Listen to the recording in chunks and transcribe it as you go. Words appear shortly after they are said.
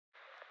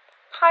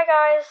Hi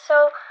guys,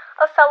 so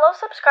a fellow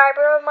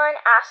subscriber of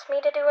mine asked me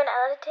to do an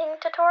editing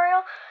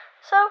tutorial,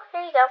 so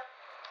here you go.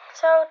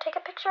 So take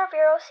a picture of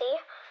your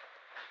OC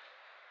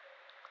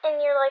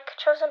in your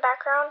chosen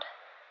background.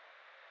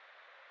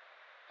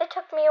 It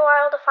took me a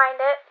while to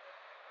find it.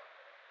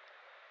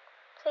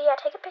 So yeah,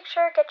 take a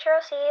picture, get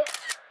your OC.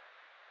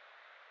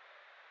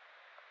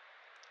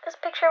 This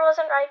picture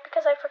wasn't right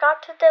because I forgot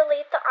to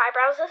delete the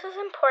eyebrows. This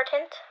is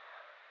important.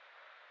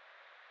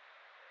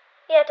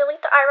 Yeah,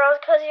 delete the eyebrows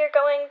because you're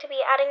going to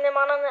be adding them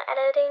on the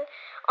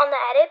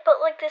edit,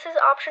 but this is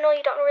optional,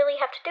 you don't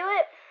really have to do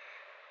it.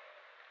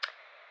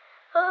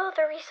 Oh,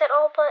 the reset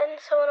all button,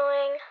 so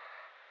annoying.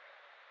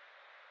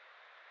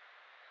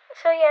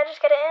 So yeah,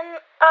 just get it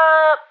in.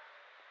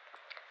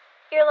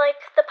 You're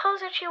the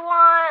pose that you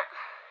want.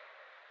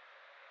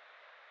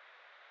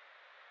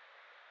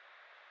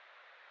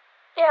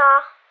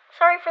 Yeah,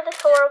 sorry for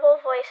this horrible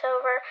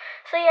voiceover.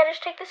 So yeah,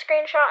 just take the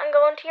screenshot and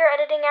go into your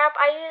editing app.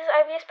 I use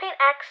IVS Paint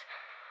X.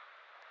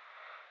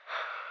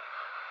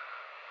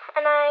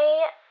 And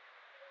I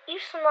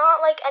used to not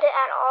edit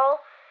at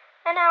all,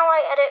 and now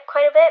I edit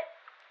quite a bit.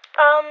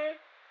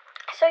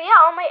 So yeah,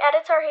 all my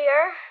edits are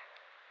here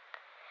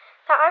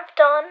that I've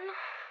done.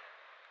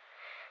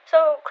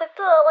 So click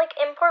the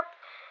import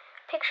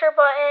picture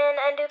button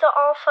and do the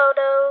all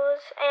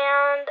photos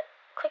and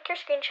click your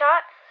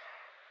screenshot.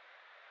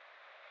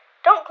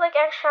 Don't click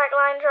extract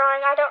line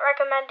drawing, I don't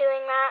recommend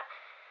doing that.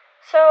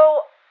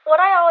 So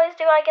what I always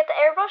do, I get the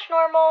airbrush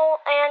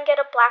normal and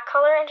get a black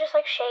color and just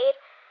shade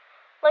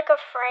like a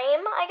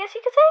frame, I guess you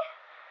could say.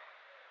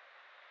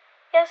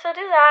 Yeah, so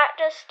do that.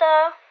 Just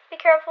be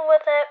careful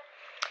with it.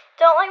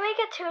 Don't make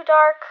it too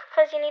dark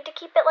because you need to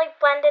keep it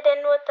blended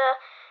in with the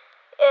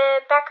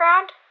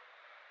background.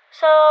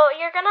 So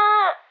we're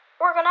gonna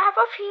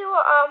have a few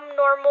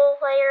normal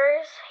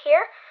layers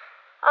here,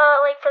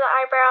 for the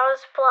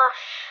eyebrows,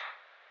 blush,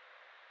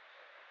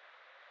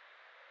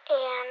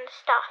 and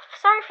stuff.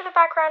 Sorry for the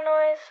background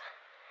noise.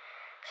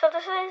 So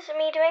this is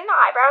me doing the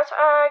eyebrows.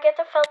 Get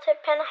the felt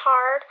tip pen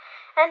hard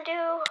and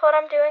do what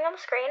I'm doing on the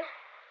screen.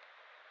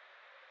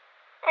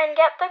 And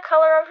get the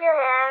color of your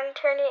hair and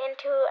turn it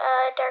into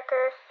a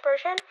darker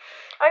version.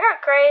 I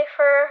got gray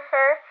for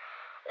her.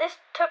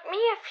 This took me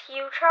a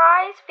few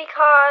tries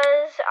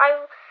because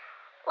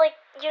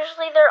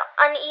usually they're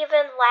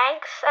uneven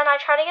lengths and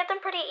I try to get them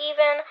pretty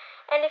even,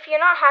 and if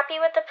you're not happy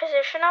with the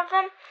position of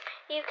them,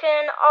 you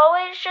can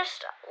always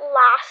just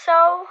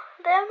lasso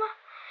them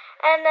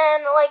and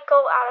then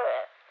go out of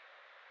it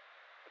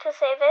to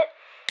save it.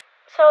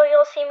 So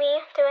you'll see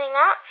me doing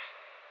that.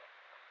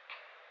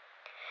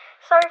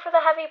 Sorry for the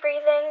heavy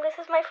breathing. This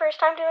is my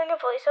first time doing a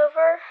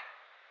voiceover.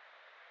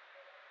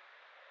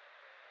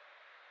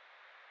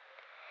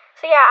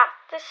 So yeah,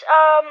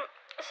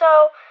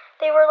 so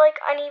they were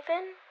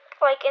uneven,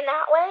 in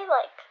that way,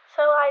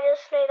 so I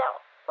just made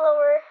that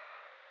lower.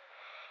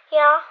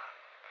 Yeah.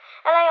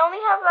 And I only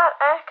have that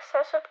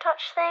excessive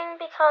touch thing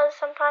because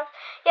sometimes,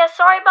 yeah,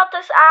 sorry about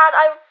this ad.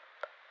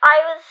 I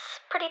was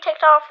pretty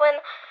ticked off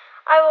when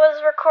I was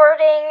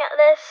recording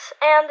this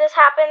and this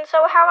happened.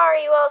 So how are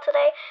you all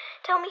today?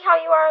 Tell me how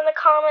you are in the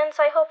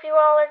comments. I hope you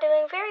all are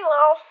doing very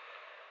well.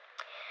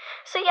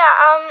 So yeah,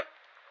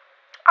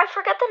 I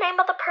forget the name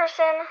of the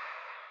person.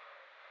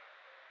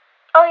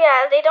 Oh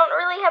yeah, they don't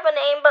really have a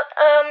name, but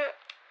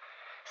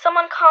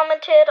someone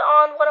commented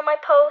on one of my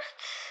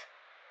posts.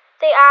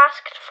 They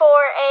asked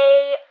for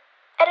a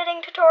editing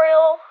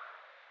tutorial.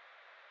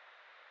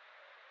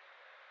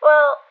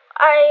 Well,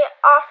 I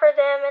offered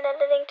them an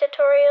editing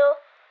tutorial.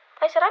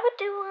 I said I would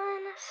do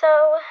one,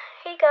 so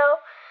here you go.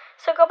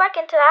 So go back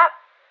into that.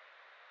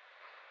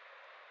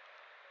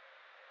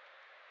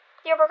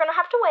 Yeah, we're gonna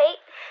have to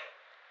wait.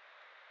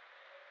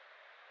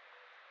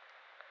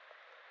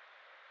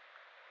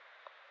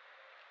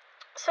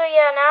 So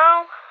yeah,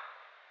 now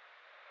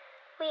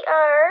we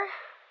are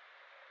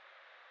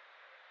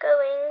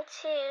going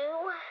to...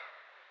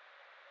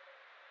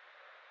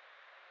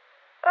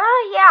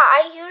 yeah,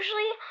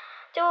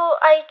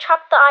 I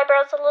chop the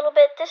eyebrows a little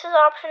bit. This is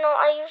optional.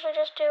 I usually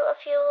just do a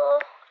few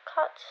little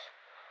cuts.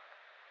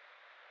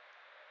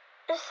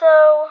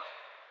 So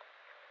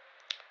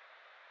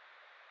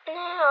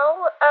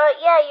now,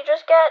 yeah, you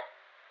just get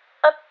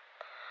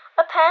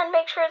a pen.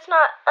 Make sure it's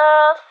not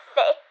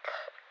thick.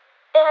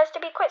 It has to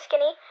be quite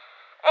skinny.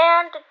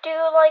 And do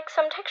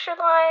some texture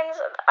lines.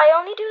 I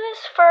only do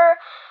this for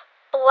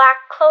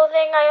black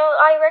clothing.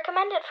 I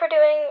recommend it for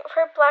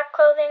black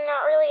clothing,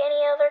 not really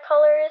any other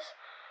colors.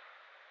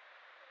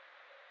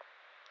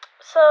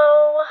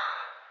 So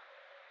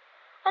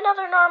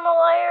another normal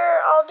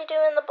layer, I'll be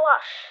doing the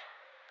blush.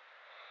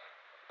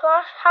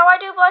 How I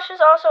do blush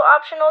is also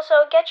optional,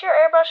 so get your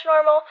airbrush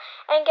normal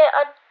and get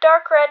a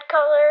dark red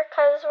color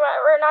because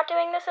we're not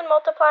doing this in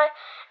multiply.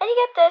 And you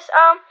get this,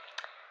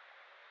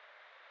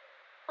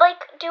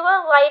 do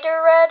a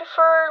lighter red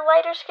for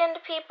lighter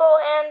skinned people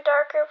and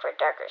darker for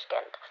darker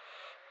skinned.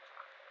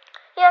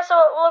 Yeah,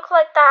 so it will look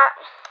like that.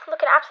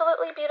 Looking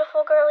absolutely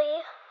beautiful,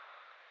 girly.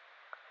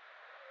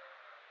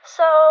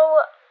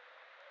 So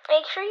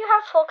make sure you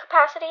have full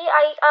capacity.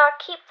 I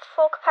keep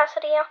full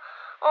capacity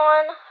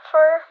on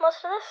for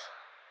most of this.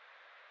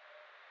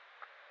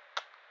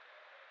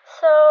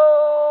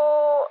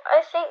 So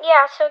I think,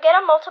 yeah, so get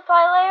a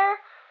multiply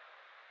layer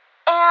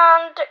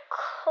and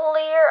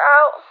clear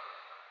out.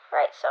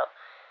 Right, so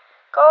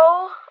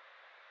go,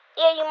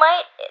 yeah, you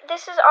might,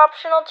 this is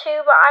optional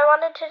too, but I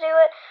wanted to do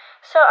it.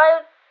 So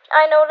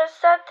I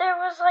noticed that there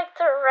was like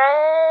the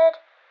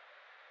red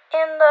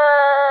in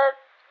the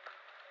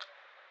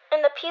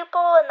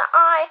pupil and the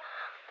eye,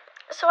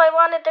 so I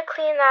wanted to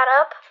clean that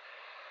up.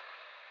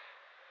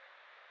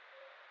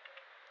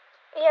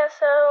 Yeah,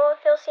 so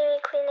you'll see me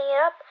cleaning it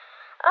up.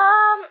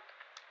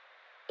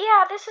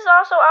 Yeah, this is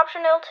also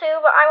optional too,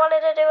 but I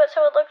wanted to do it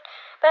so it looked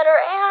better,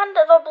 and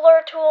the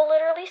blur tool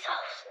literally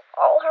solves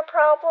all her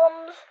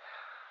problems.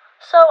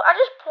 So I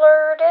just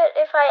blurred it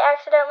if I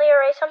accidentally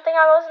erased something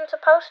I wasn't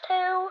supposed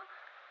to,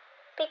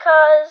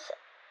 because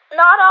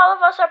not all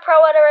of us are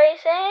pro at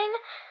erasing.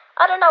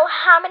 I don't know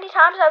how many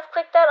times I've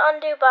clicked that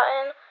undo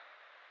button.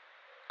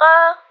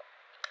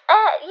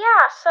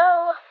 Yeah,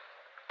 so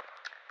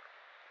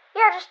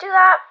yeah, just do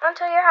that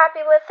until you're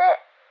happy with it.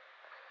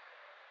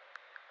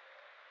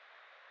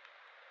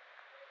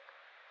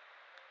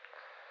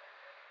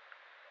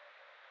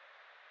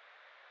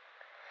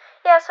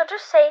 Yeah, so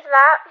just save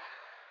that.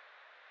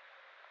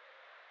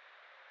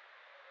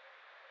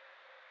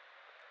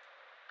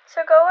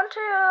 So go into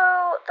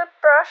the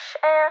brush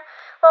and,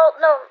 well,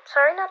 no,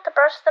 sorry, not the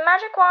brush, the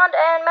magic wand,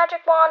 and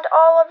magic wand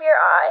all of your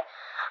eye.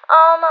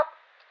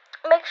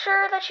 Make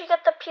sure that you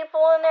get the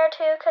pupil in there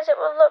too, because it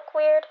will look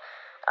weird.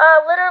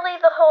 Literally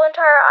the whole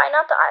entire eye,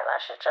 not the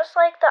eyelashes, just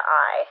like the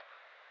eye.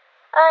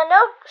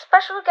 No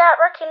special gap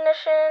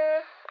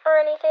recognition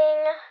or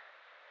anything.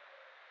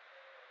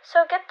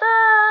 So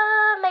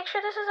make sure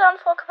this is on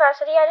full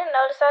capacity. I didn't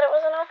notice that it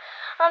wasn't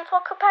on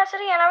full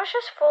capacity, and I was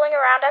just fooling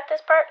around at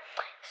this part.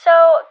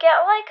 So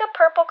get like a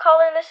purple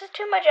color. This is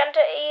too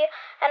magenta-y,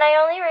 and I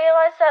only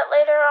realized that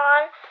later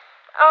on.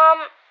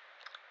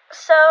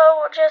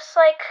 So just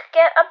like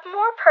get a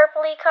more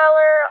purpley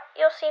color.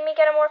 You'll see me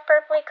get a more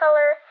purpley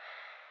color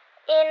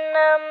in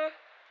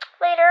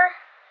later.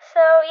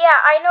 So yeah,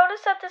 I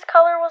noticed that this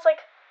color was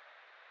like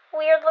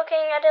weird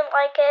looking. I didn't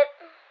like it.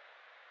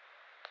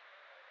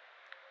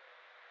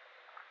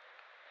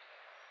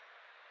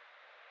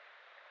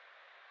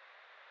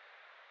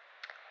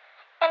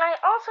 And I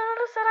also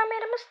noticed that I made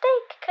a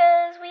mistake,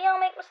 because we all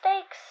make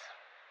mistakes.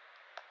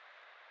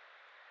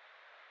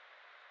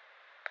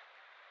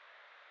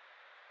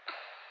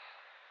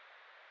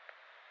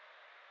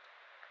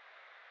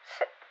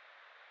 So,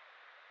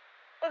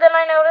 then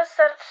I noticed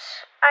that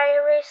I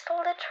erased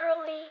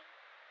literally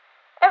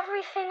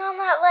everything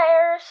on that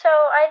layer, so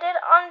I did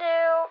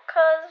undo,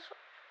 because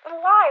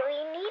why?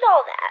 We need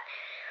all that.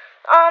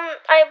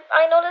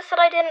 I noticed that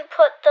I didn't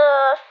put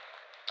the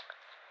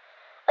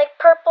like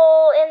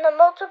purple in the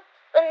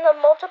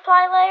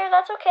multiply layer.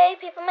 That's okay,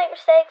 people make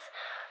mistakes.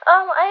 I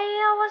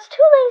was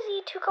too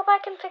lazy to go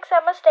back and fix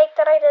that mistake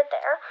that I did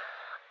there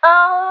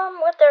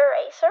with the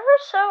eraser,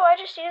 so I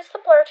just used the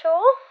blur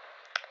tool,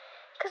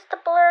 because the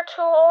blur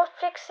tool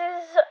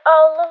fixes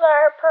all of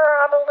our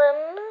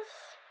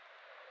problems.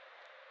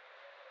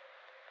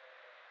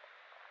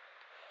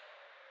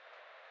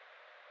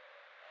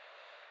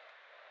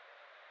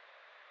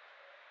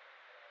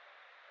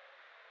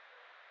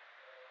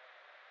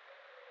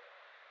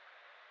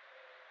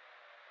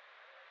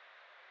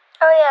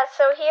 Oh yeah,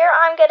 so here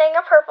I'm getting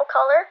a purple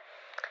color.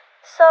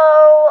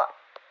 So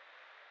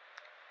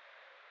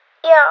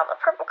yeah, the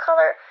purple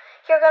color,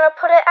 you're gonna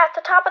put it at the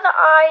top of the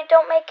eye.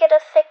 Don't make it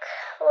a thick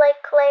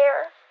like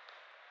layer.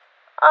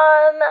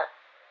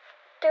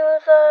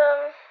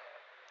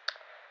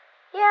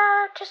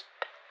 Yeah, just,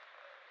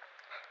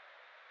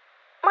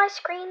 my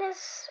screen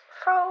is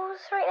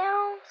froze right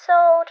now,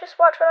 so just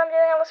watch what I'm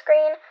doing on the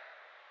screen.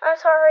 I'm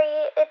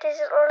sorry, it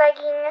is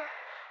lagging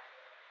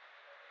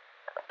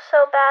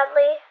so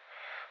badly.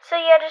 So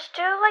yeah, just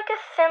do like a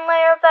thin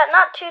layer of that,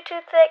 not too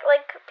thick,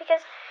 like, because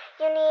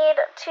you need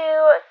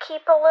to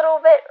keep a little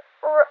bit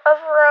of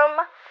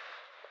room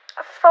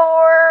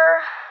for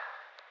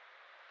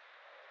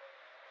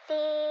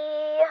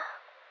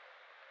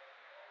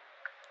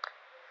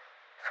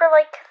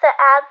like the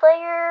add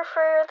layer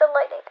for the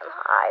lighting in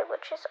the eye,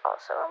 which is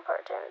also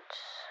important.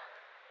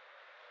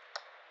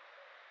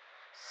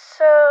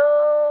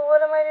 So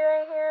what am I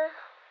doing here?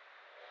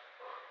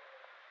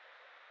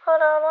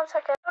 Hold on one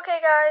second.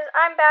 Okay guys,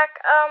 I'm back.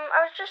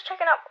 I was just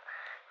checking up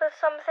with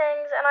some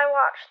things and I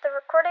watched the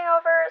recording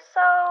over.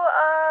 So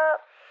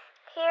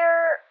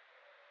here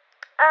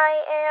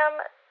I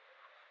am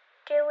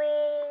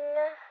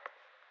doing,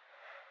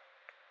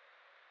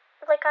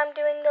 like, I'm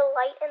doing the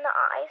light in the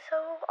eye.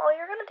 So all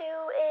you're gonna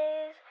do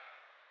is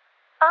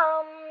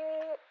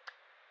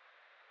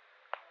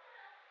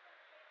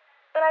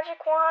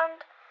magic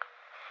wand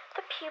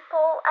the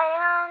pupil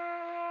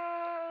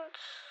and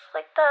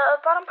like the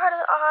bottom part of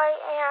the eye,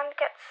 and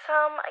get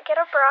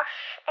a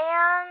brush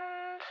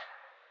and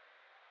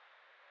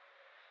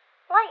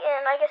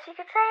lighten, I guess you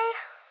could say.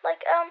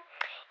 Like,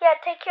 yeah,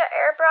 take your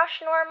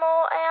airbrush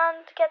normal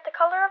and get the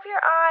color of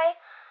your eye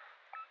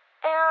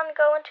and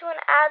go into an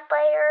add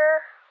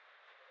layer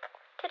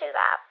to do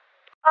that.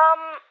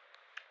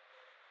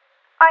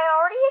 I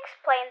already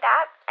explained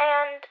that,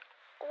 and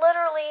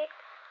literally,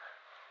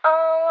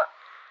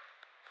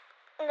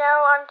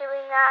 now I'm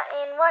doing that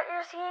in what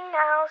you're seeing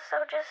now,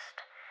 so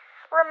just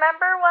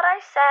remember what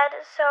I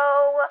said.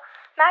 So,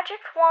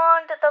 magic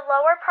wand the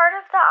lower part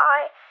of the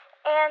eye,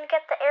 and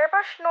get the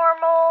airbrush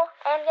normal,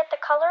 and get the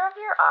color of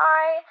your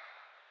eye.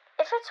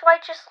 If it's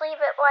white, just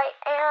leave it white,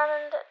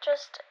 and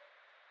just,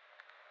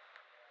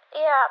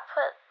 yeah,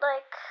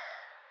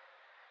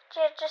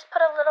 just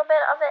put a little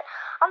bit of it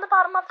on the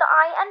bottom of the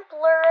eye and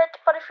blur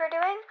it. But if you're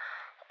doing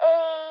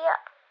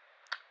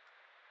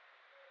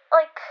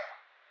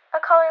a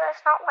color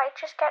that's not white,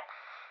 just get,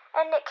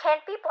 and it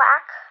can't be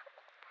black.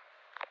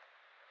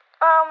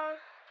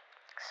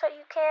 So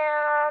you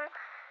can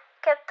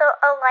get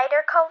a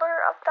lighter color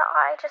of the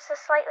eye, just a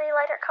slightly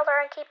lighter color,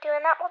 and keep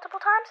doing that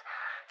multiple times.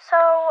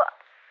 So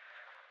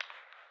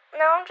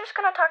now I'm just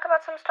gonna talk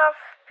about some stuff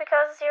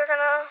because you're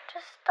gonna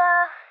just,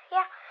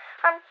 yeah.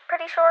 I'm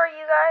pretty sure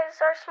you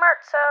guys are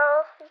smart, so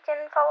you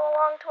can follow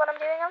along to what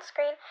I'm doing on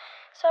screen.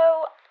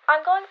 So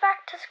I'm going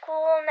back to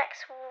school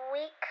next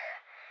week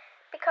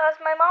because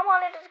my mom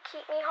wanted to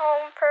keep me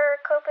home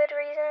for COVID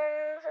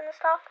reasons and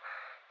stuff.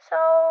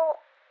 So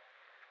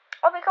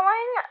I'll be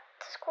going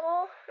to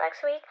school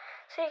next week.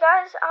 So you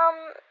guys,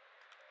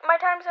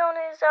 my time zone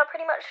is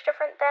pretty much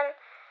different than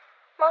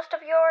most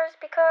of yours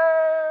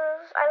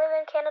because I live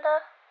in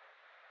Canada.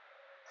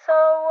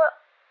 So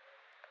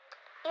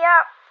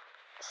yeah.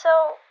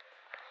 So,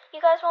 you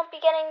guys won't be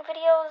getting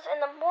videos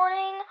in the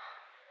morning,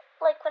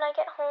 like when I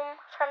get home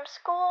from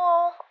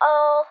school.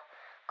 I'll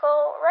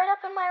go right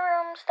up in my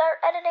room, start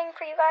editing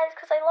for you guys,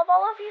 because I love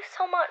all of you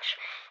so much,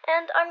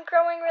 and I'm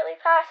growing really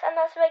fast, and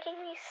that's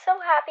making me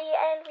so happy,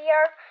 and we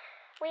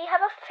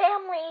have a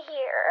family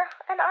here,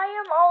 and I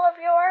am all of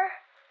your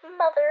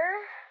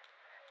mother.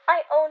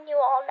 I own you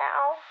all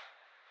now.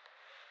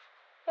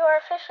 You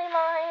are officially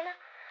mine.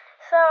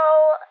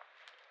 So,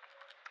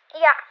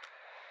 yeah.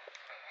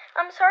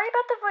 I'm sorry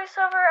about the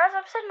voiceover. As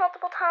I've said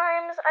multiple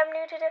times, I'm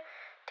new to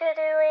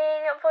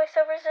doing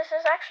voiceovers. This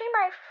is actually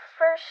my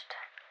first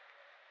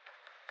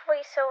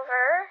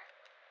voiceover.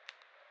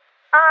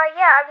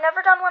 Yeah, I've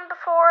never done one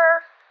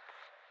before.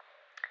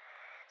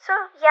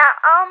 So, yeah,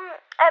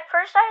 at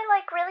first I,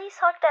 really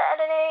sucked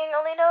at editing.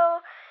 Only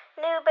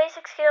knew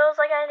basic skills.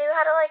 I knew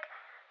how to,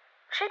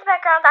 shade the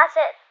background. That's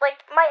it.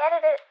 My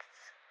edits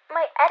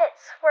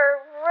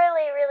were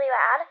really, really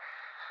bad.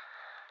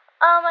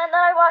 And then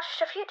I watched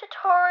a few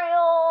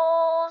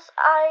tutorials,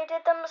 I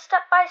did them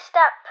step by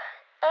step,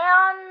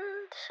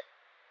 and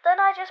then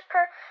I just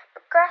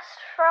progressed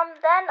from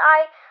then.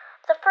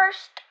 The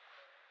first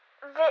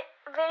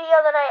video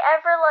that I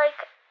ever,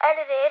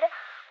 edited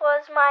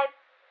was my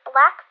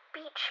Black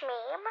Beach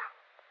meme.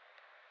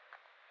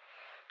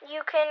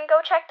 You can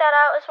go check that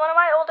out. It's one of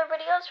my older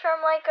videos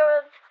from, 2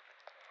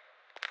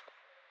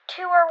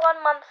 or 1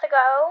 month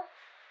ago.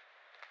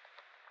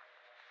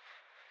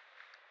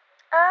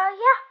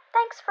 Yeah,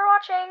 thanks for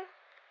watching.